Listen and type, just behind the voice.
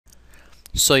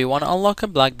So you want to unlock a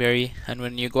BlackBerry, and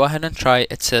when you go ahead and try,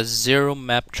 it says 0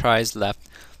 map tries left,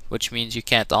 which means you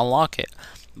can't unlock it.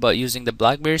 But using the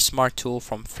BlackBerry Smart Tool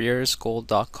from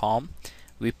FuriousGold.com,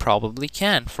 we probably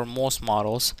can for most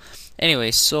models.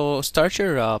 Anyway, so start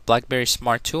your BlackBerry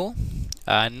Smart Tool.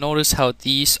 Notice how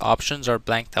these options are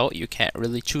blanked out. You can't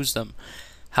really choose them.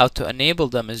 How to enable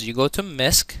them is you go to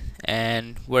MISC,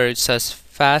 and where it says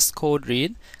Fast Code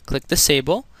Read, click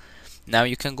Disable. Now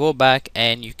you can go back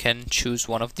and you can choose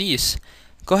one of these.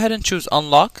 Go ahead and choose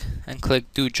Unlock and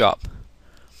click Do Job.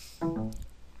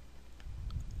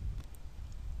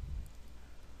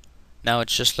 Now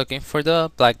it's just looking for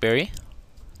the BlackBerry.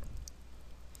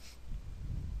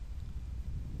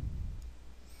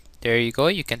 There you go,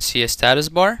 you can see a status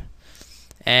bar,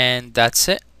 and that's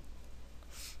it.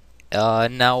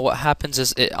 Now what happens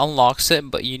is it unlocks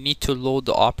it, but you need to load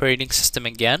the operating system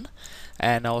again,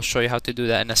 and I'll show you how to do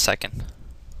that in a second.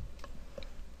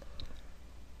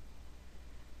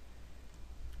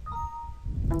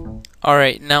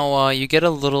 Alright, now you get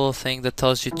a little thing that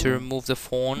tells you to remove the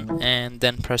phone and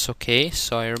then press OK.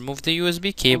 So I remove the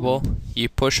USB cable, you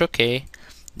push OK,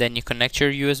 then you connect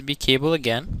your USB cable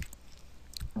again.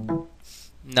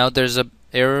 Now there's a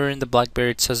error in the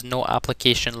BlackBerry, it says no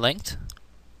application linked.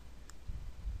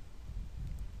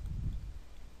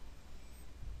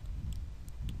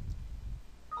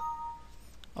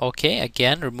 OK,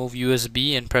 again remove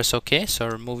USB and press OK. So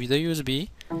remove the USB.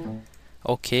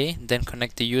 OK, then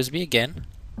connect the USB again.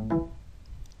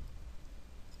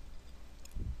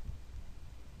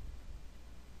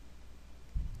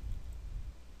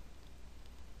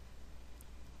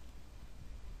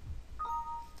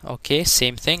 OK,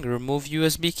 same thing, remove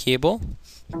USB cable,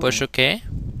 push OK,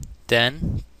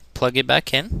 then plug it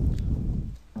back in.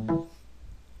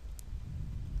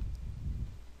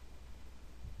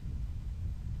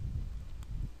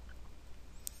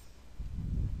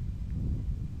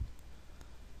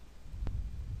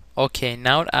 Okay,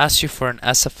 now it asks you for an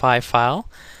SFI file.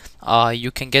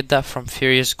 You can get that from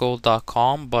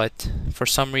FuriousGold.com, but for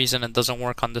some reason it doesn't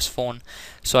work on this phone,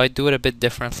 so I do it a bit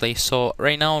differently. So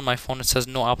right now on my phone it says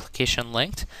no application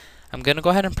linked. I'm gonna go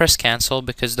ahead and press cancel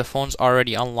because the phone's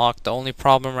already unlocked. The only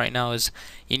problem right now is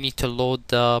you need to load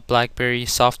the BlackBerry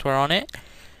software on it.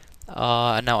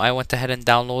 Now I went ahead and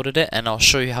downloaded it, and I'll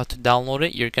show you how to download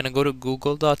it. You're gonna go to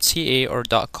google.ca or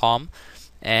 .com,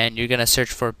 and you're gonna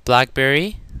search for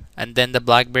BlackBerry and then the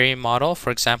BlackBerry model.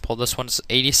 For example, this one's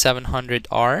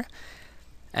 8700R,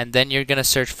 and then you're gonna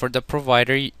search for the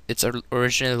provider it's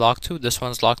originally locked to. This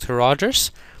one's locked to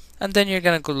Rogers, and then you're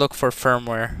gonna go look for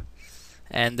firmware,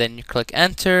 and then you click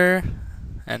enter,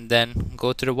 and then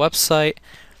go to the website,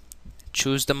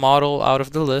 choose the model out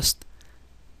of the list,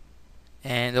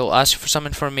 and it'll ask you for some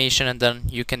information, and then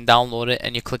you can download it,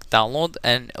 and you click download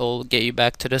and it'll get you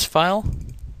back to this file.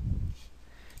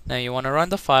 Now you want to run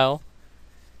the file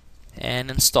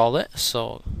and install it.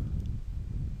 So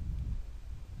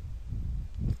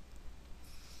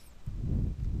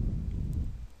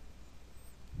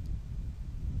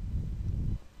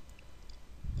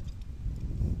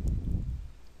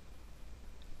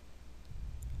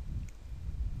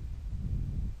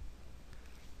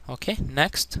okay,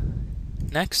 next,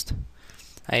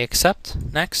 I accept,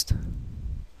 next.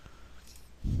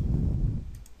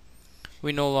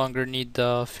 We no longer need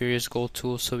the FuriousGold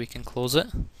tool, so we can close it,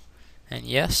 and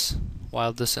yes,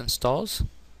 while this installs.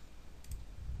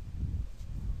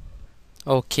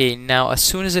 Okay, now as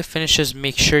soon as it finishes,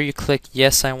 make sure you click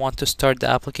yes, I want to start the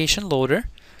application loader,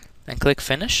 and click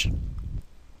finish,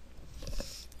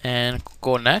 and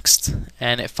go next.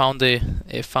 And it found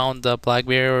the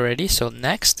BlackBerry already, so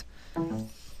next.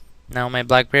 Now my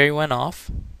BlackBerry went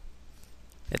off.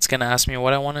 It's gonna ask me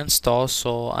what I want to install,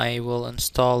 so I will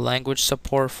install language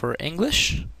support for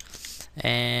English,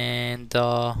 and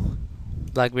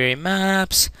BlackBerry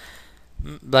Maps,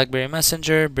 BlackBerry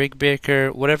Messenger, Brick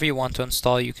Breaker, whatever you want to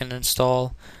install, you can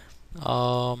install.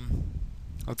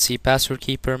 Let's see, Password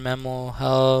Keeper, Memo,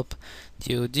 Help,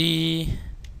 DoD.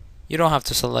 You don't have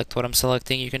to select what I'm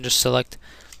selecting, you can just select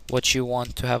what you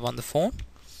want to have on the phone,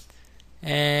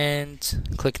 and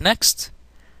click next,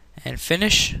 and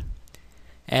finish.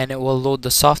 And it will load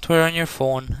the software on your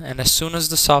phone, and as soon as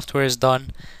the software is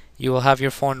done, you will have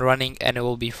your phone running and it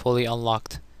will be fully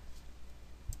unlocked.